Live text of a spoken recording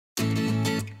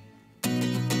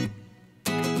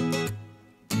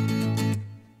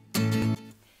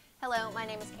Hello, my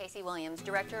name is Casey Williams,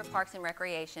 Director of Parks and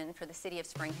Recreation for the City of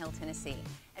Spring Hill, Tennessee,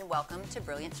 and welcome to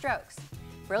Brilliant Strokes.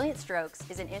 Brilliant Strokes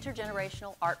is an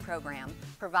intergenerational art program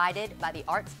provided by the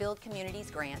Arts Build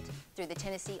Communities grant through the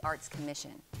Tennessee Arts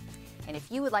Commission. And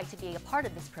if you would like to be a part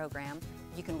of this program,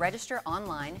 you can register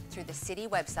online through the city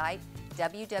website,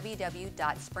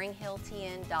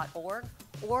 www.springhilltn.org,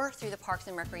 or through the Parks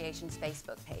and Recreation's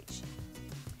Facebook page.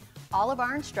 All of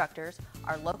our instructors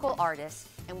are local artists,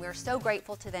 and we're so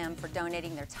grateful to them for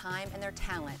donating their time and their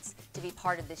talents to be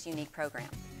part of this unique program.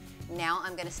 Now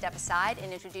I'm going to step aside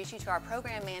and introduce you to our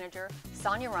program manager,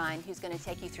 Sonia Ryan, who's going to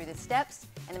take you through the steps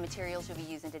and the materials you'll be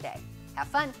using today. Have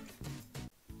fun!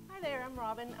 Hi there, I'm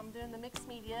Robin. I'm doing the mixed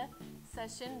media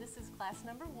session. This is class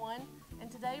number 1, and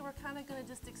today we're kind of going to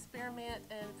just experiment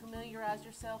and familiarize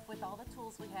yourself with all the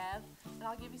tools we have, and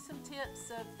I'll give you some tips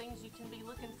of things you can be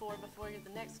looking for before you're the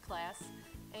next class,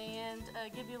 and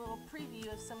give you a little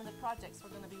preview of some of the projects we're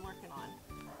going to be working on.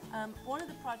 One of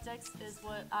the projects is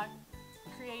what I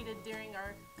created during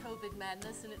our COVID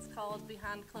madness, and it's called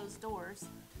Behind Closed Doors,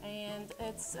 and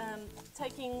it's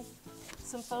taking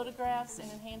some photographs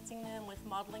and enhancing them with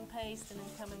modeling paste and then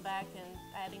coming back and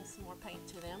adding some more paint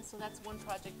to them. So that's one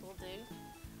project we'll do.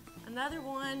 Another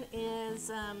one is,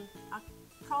 I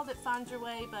called it Find Your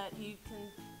Way, but you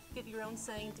can get your own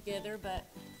saying together, but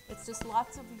it's just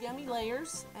lots of yummy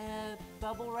layers.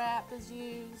 Bubble wrap is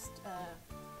used,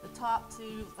 the top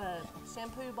to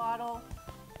shampoo bottle,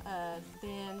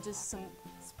 then just some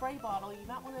spray bottle. You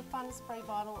might want to find a spray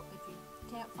bottle. If you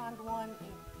can't find one,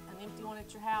 an empty one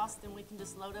at your house, then we can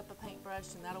just load up a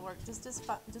paintbrush and that'll work just as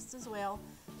well.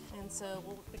 And so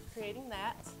we'll be creating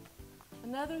that.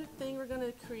 Another thing we're going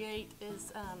to create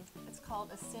is it's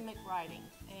called asemic writing,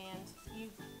 and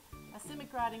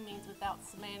asemic writing means without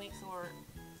semantics or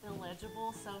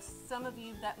illegible. So some of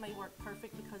you that may work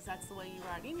perfect because that's the way you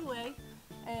write anyway.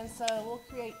 And so we'll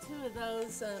create 2 of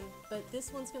those, but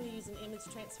this one's going to use an image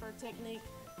transfer technique,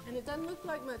 and it doesn't look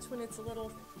like much when it's a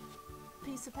little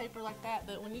piece of paper like that,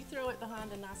 but when you throw it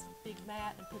behind a nice big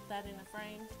mat and put that in a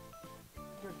frame,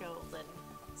 you're golden.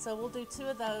 So we'll do 2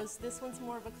 of those. This one's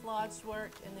more of a collage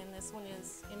work, and then this one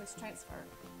is image transfer.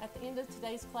 At the end of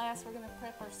today's class, we're going to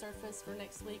prep our surface for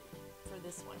next week for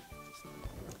this one.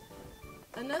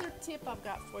 Another tip I've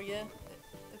got for you,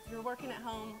 if you're working at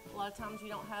home, a lot of times you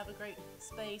don't have a great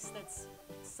space that's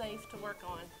safe to work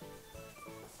on.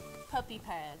 Puppy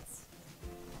pads.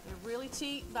 They're really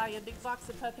cheap. Buy a big box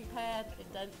of puppy pad. It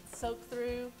doesn't soak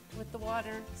through with the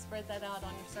water. Spread that out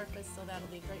on your surface, so that'll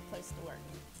be a great place to work.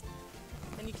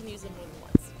 And you can use them more than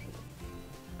once.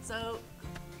 So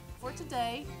for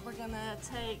today, we're going to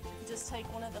just take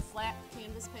one of the flat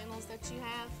canvas panels that you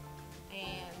have,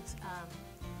 and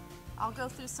I'll go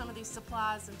through some of these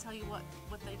supplies and tell you what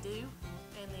they do,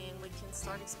 and then we can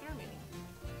start experimenting.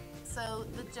 So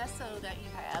the gesso that you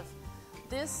have,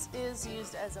 this is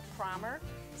used as a primer,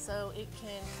 so it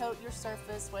can coat your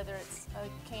surface, whether it's a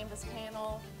canvas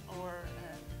panel or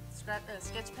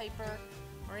sketch paper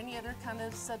or any other kind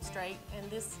of substrate, and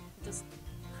this just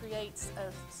creates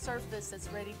a surface that's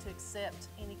ready to accept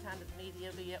any kind of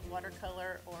media, be it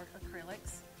watercolor or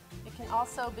acrylics. It can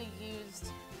also be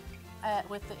used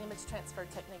with the image transfer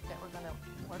technique that we're going to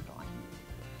work on.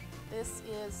 This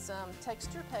is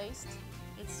texture paste.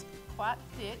 It's quite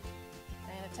thick,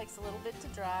 and it takes a little bit to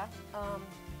dry.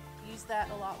 Use that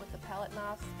a lot with the palette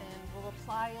knife, and we'll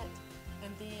apply it.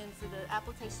 And then for the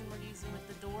application we're using with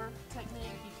the door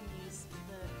technique, you can use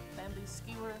the bamboo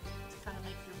skewer to kind of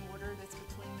make your mortar that's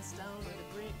between the stone or the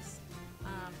bricks.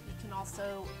 You can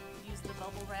also use the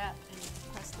bubble wrap and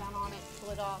press down on it,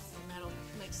 pull it off, and that'll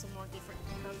make some more different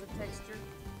kinds of texture.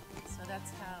 So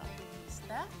that's how we use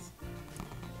that.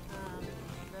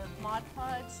 The Mod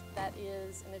Podge, that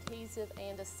is an adhesive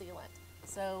and a sealant.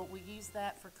 So we use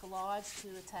that for collage to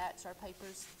attach our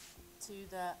papers to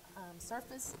the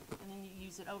surface, and then you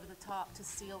use it over the top to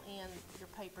seal in your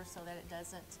paper so that it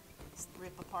doesn't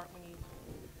rip apart when you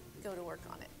go to work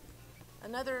on it.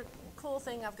 Another cool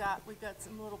thing we've got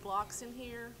some little blocks in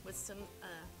here with some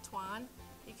twine.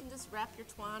 You can just wrap your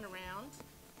twine around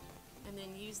and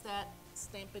then use that,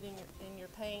 stamp it in your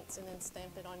paints, and then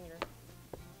stamp it on your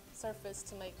surface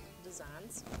to make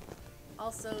designs.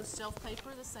 Also, shelf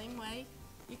paper the same way.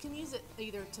 You can use it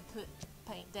either to put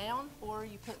paint down, or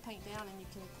you put paint down and you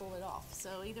can pull it off.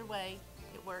 So either way,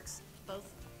 it works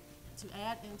both to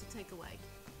add and to take away.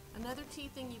 Another key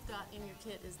thing you've got in your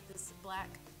kit is this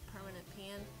black permanent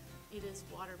pen. It is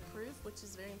waterproof, which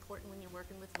is very important when you're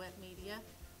working with wet media.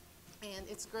 And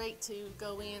it's great to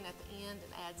go in at the end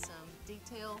and add some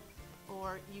detail,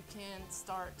 or you can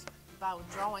start by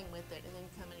drawing with it and then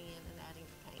coming in and adding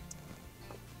the paint.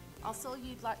 Also,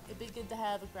 it'd be good to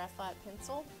have a graphite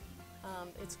pencil.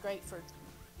 It's great for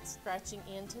scratching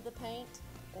into the paint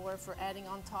or for adding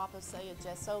on top of, say, a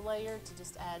gesso layer to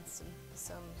just add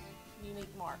some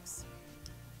unique marks.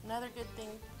 Another good thing,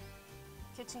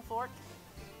 kitchen fork.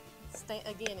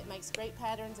 Again, it makes great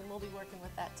patterns, and we'll be working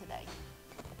with that today.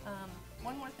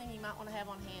 One more thing you might want to have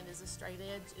on hand is a straight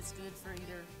edge. It's good for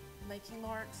either making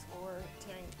marks or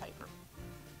tearing the paper.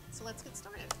 So let's get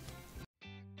started.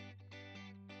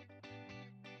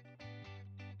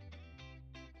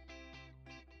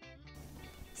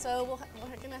 So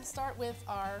we're going to start with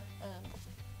our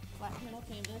flat panel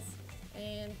canvas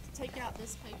and take out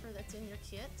this paper that's in your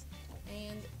kit,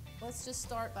 and let's just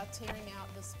start by tearing out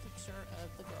this picture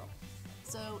of the girl.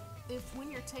 So if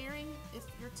you're tearing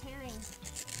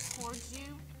towards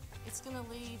you, it's going to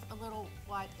leave a little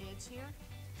white edge here,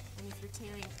 and if you're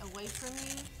tearing away from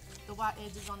you, the white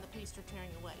edge is on the piece you're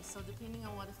tearing away. So depending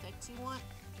on what effect you want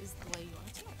is the way you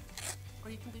want to tear,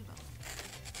 or you can do both.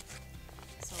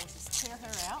 So we'll just tear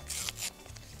her out.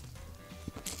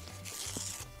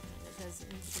 It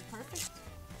doesn't need to be perfect.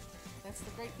 That's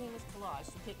the great thing with collage.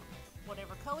 You pick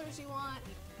whatever colors you want.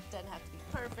 It doesn't have to be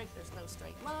perfect. There's no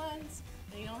straight lines,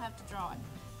 and you don't have to draw it.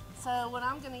 So what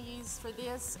I'm going to use for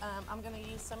this, I'm going to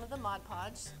use some of the Mod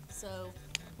Podge. So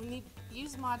when you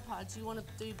use Mod Podge, you want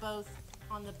to do both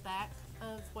on the back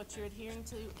of what you're adhering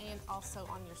to and also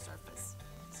on your surface.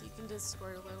 So you can just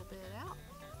squirt a little bit out.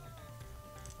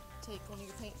 Take one of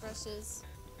your paint brushes,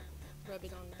 rub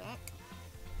it on the back,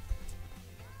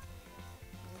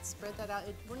 and spread that out.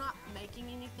 We're not making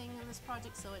anything in this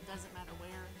project, so it doesn't matter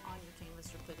where on your canvas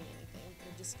you're putting anything.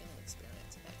 We're just going to experiment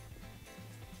today.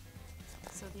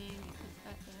 So then you put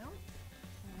that down,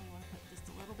 and then you want to put just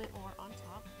a little bit more on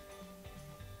top.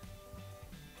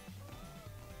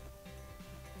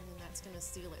 And then that's going to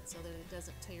seal it so that it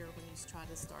doesn't tear when you try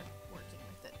to start working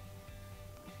with it.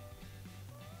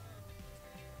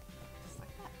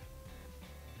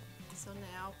 So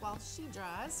now, while she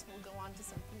dries, we'll go on to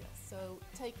something else. So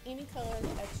take any color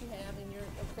that you have in your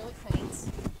acrylic paints,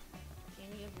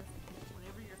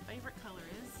 whatever your favorite color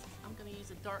is. I'm going to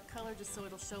use a dark color just so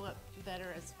it'll show up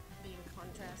better as being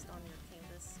contrast on your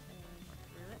canvas and when you work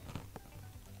through it.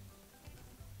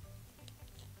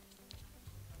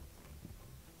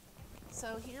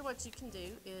 So here what you can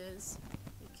do is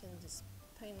you can just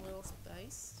paint a little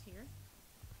space here.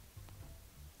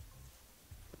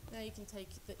 Now you can take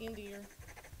the end of your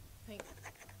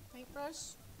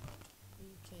paintbrush,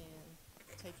 you can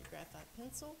take your graphite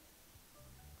pencil,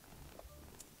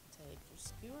 take your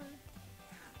skewer,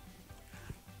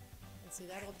 and see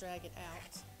that'll drag it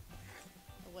out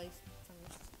away from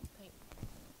your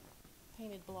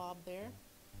painted blob there.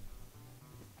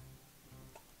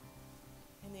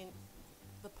 And then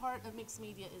the part of mixed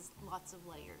media is lots of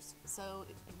layers. So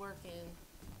you work in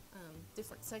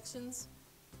different sections,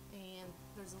 and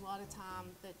there's a lot of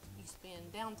time that you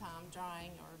spend downtime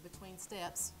drying or between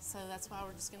steps. So that's why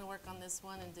we're just going to work on this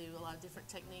one and do a lot of different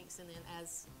techniques, and then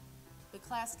as the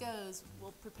class goes,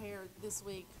 we'll prepare this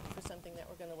week for something that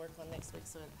we're going to work on next week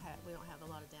so we don't have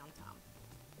a lot of downtime.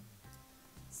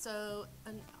 So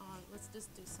let's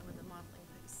just do some of the modeling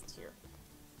paste here.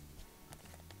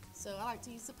 So I like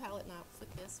to use the palette knife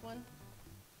with this one.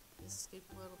 Just scoop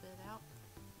a little bit out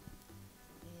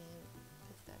and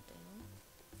put that down.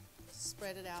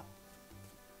 Spread it out.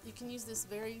 You can use this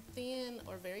very thin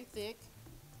or very thick.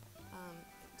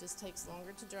 It just takes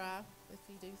longer to dry if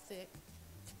you do thick.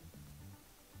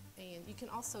 And you can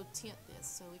also tint this,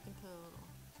 so we can put a little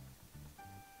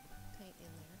paint in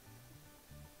there.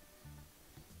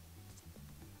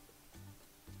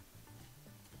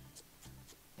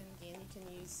 And again, you can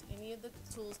use any of the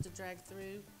tools to drag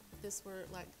through. If this were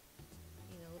like,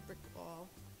 a brick wall,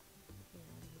 you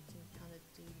can kind of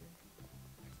do your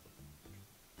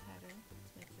pattern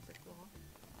to make your brick wall.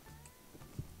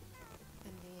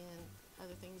 And then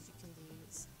other things you can do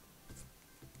is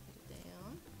put it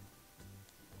down.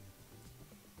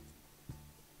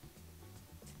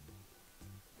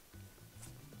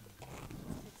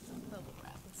 Take some bubble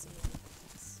wrap and see what it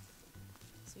does.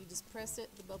 So you just press it,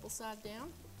 the bubble side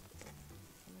down,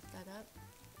 lift that up,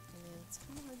 and then it's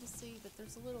kind of hard to see, but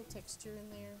there's a little texture in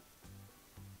there.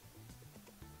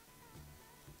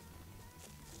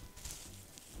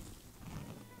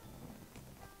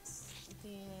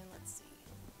 Then let's see.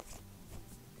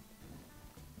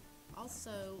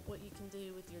 Also, what you can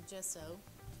do with your gesso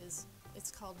is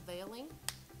it's called veiling,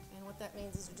 and what that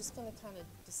means is you're just going to kind of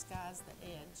disguise the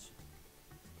edge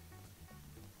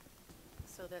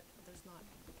so that there's not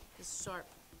this sharp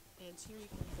edge here. You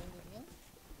can blend it in.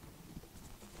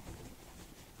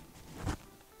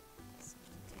 So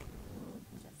take a little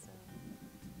gesso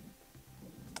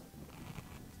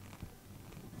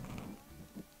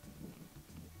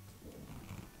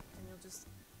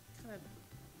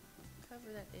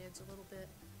cover that edge a little bit.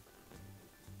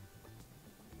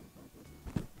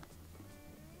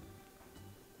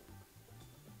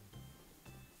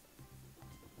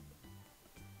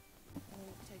 And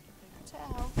then take your paper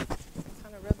towel and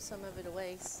kind of rub some of it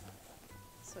away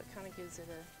so it kind of gives it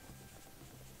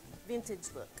a vintage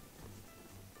look.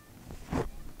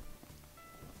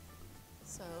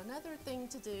 So another thing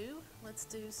to do, let's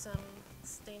do some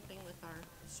stamping with our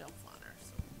shelf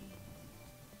liners.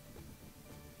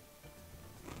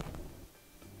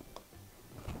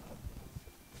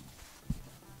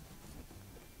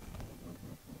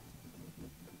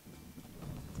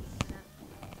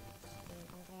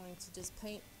 I'm going to just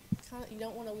paint, you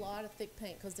don't want a lot of thick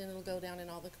paint because then it'll go down in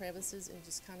all the crevices, and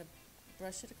just kind of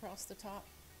brush it across the top.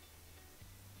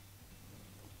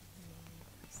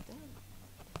 Press down.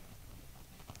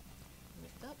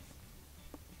 Lift up.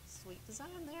 Sweet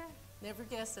design there. Never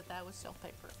guessed that was shelf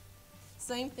paper.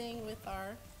 Same thing with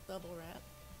our bubble wrap.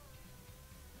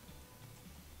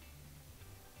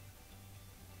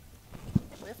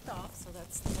 Lift off, so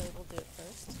that's the way we'll do it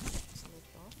first. Just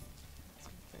lift off. So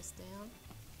press down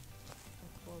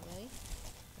and pull away.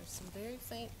 There's some very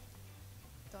faint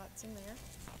dots in there.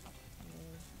 And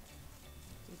then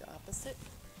do the opposite.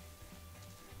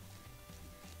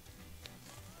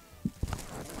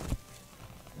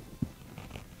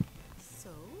 So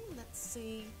let's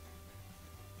see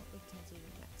what we can do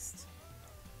next.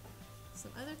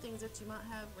 Some other things that you might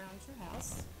have around your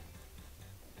house.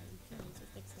 You can use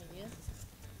with mixed media.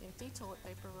 Empty toilet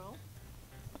paper roll.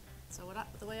 So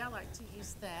the way I like to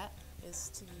use that is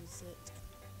to use it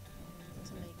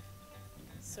to make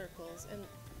circles, and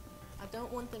I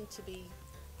don't want them to be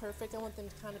perfect. I want them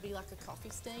to kind of be like a coffee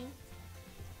stain.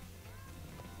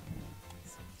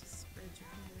 So just spread your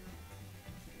finger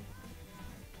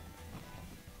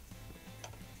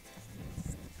out.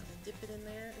 Just kind of dip it in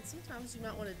there, and sometimes you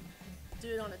might want to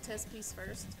do it on a test piece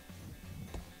first,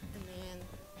 and then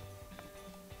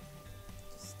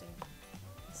just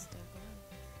stamp around.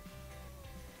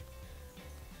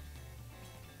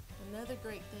 Another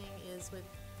great thing is with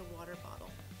the water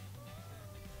bottle.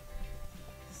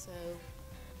 So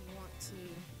you want to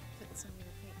put some of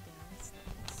your paint down. Let's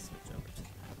switch over to that.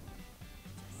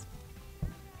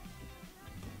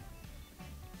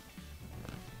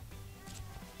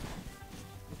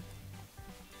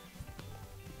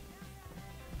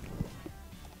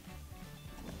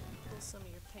 Pull some of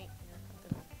your paint here. I'm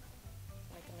going to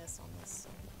make a mess on this. So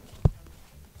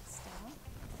it's down.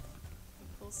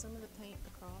 Pull some of the paint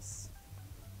across.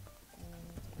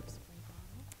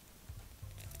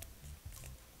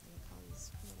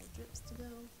 Drips to go.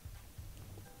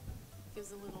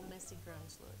 Gives a little messy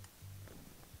grunge look.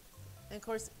 And of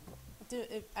course,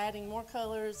 adding more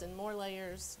colors and more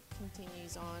layers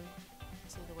continues on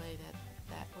to the way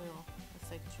that will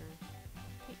affect your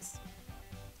piece.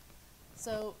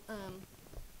 So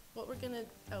what we're gonna,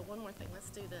 one more thing, let's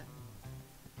do the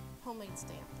homemade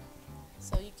stamp.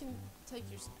 So you can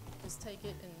just take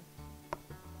it and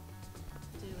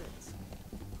do it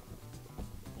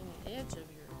in the edge of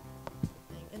your.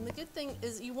 And the good thing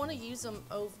is you want to use them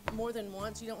more than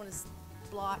once. You don't want to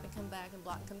blot and come back and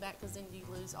blot and come back, because then you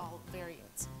lose all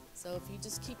variance. So if you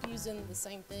just keep using the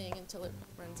same thing until it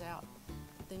runs out,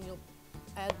 then you'll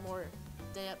add more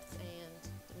depth and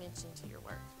dimension to your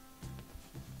work.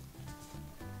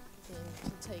 Then you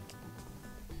can take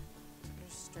your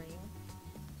string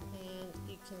and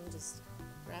you can just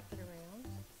wrap it around.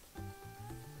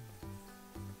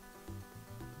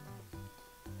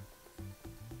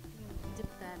 Dip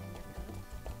that in your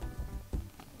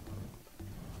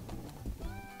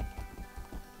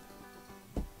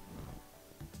paint.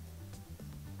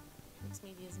 Mixed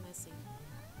media is messy.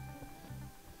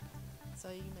 So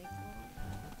you make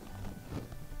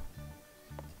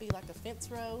could be like a fence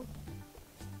row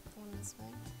going this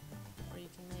way, or you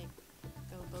can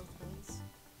go both ways.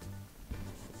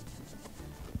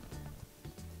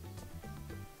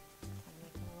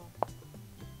 Make a little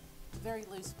very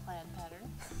loose plaid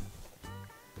pattern.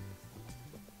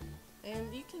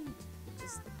 And you can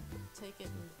just take it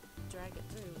and drag it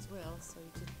through as well, so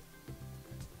you could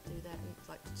do that and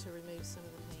like to remove some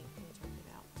of the paint and drag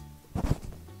it out.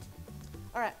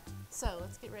 Alright, so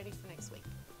let's get ready for next week.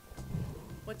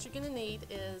 What you're going to need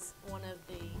is one of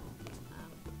the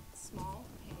small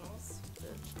panels.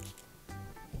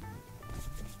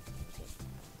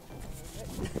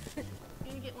 You're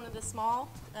going to get one of the small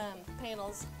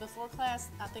panels. Before class,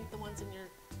 I think the ones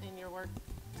in your work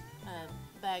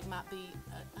bag might be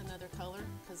another color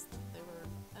because they were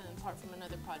part from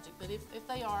another project. But if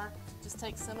they are, just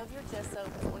take some of your gesso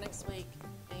for next week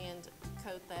and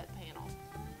coat that panel.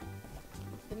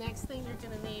 The next thing you're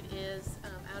going to need is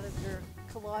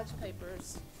collage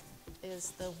papers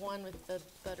is the one with the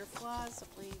butterflies. I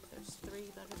believe there's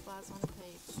 3 butterflies on the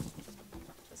page.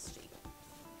 This sheet.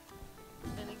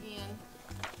 And again,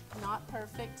 not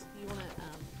perfect. You want to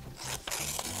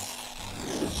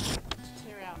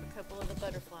tear out a couple of the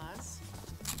butterflies.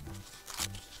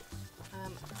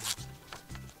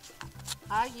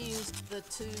 I used the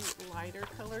 2 lighter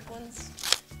colored ones.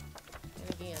 And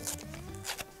again,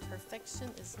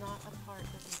 perfection is not a part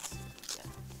of this yet.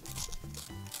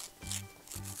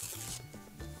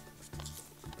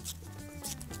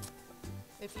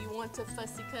 If you want to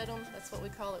fussy cut them, that's what we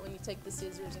call it when you take the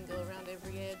scissors and go around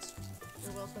every edge.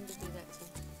 You're welcome to do that too.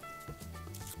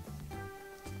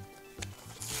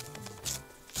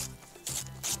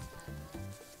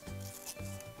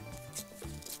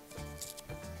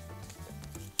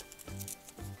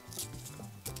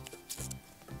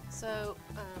 So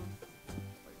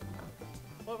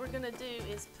what we're going to do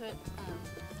is we're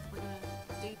going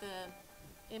to do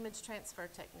the image transfer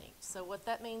technique. So what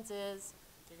that means is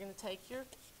you're going to take your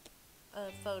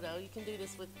photo. You can do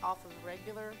this off of a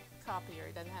regular copier.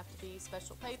 It doesn't have to be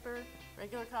special paper,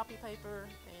 regular copy paper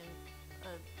and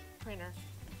a printer.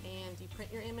 And you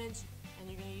print your image and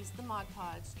you're going to use the Mod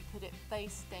Podge. You put it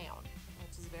face down,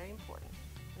 which is very important.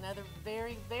 Another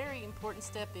very, very important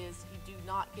step is you do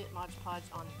not get Mod Podge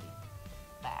on the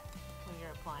back when you're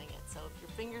applying it. So if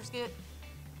your fingers get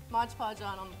Mod Podge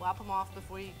on them, wipe them off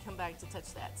before you come back to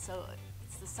touch that. So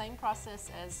it's the same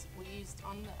process as we used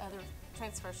on the other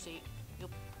transfer sheet. You'll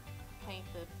paint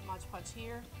the Mod Podge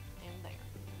here and there.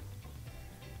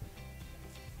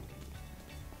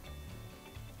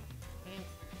 And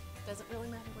it doesn't really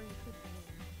matter where you put them.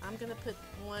 I'm going to put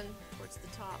one towards the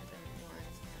top and one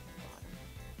at the bottom.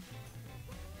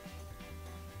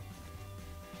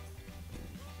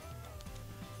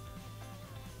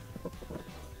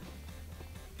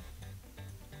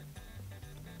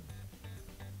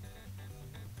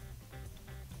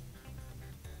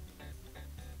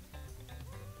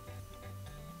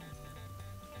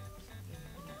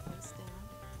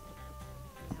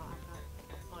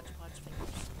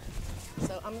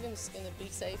 So I'm just going to be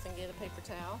safe and get a paper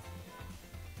towel.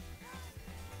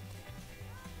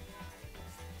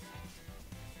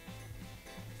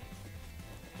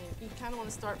 And you kind of want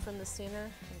to start from the center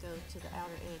and go to the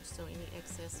outer edge so any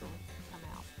excess will come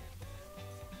out.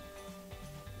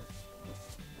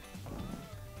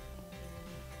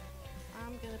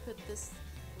 I'm going to put this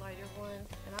lighter one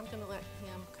and I'm going to let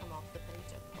him come off the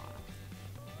page at the bottom.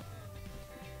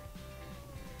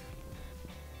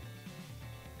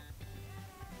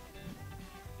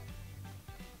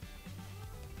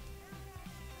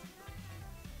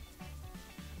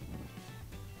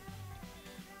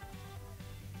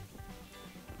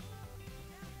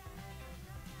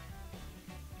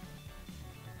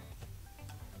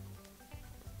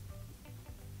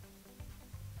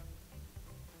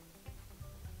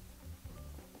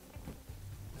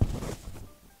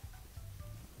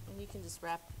 You can just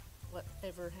wrap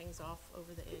whatever hangs off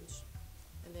over the edge,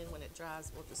 and then when it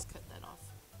dries, we'll just cut that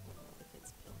off if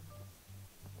it's peeled.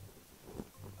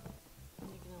 And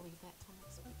you're going to leave that till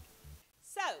next week.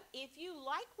 So, if you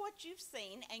like what you've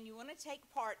seen and you want to take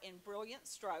part in Brilliant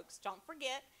Strokes, don't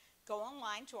forget, go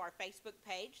online to our Facebook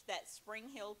page, that's Spring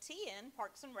Hill TN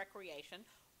Parks and Recreation,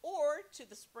 or to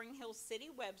the Spring Hill City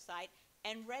website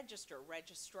and register.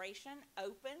 Registration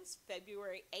opens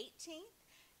February 18th.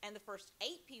 And the first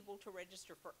 8 people to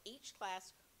register for each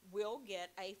class will get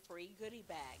a free goodie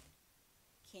bag.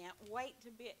 Can't wait to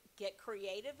get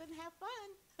creative and have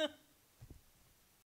fun.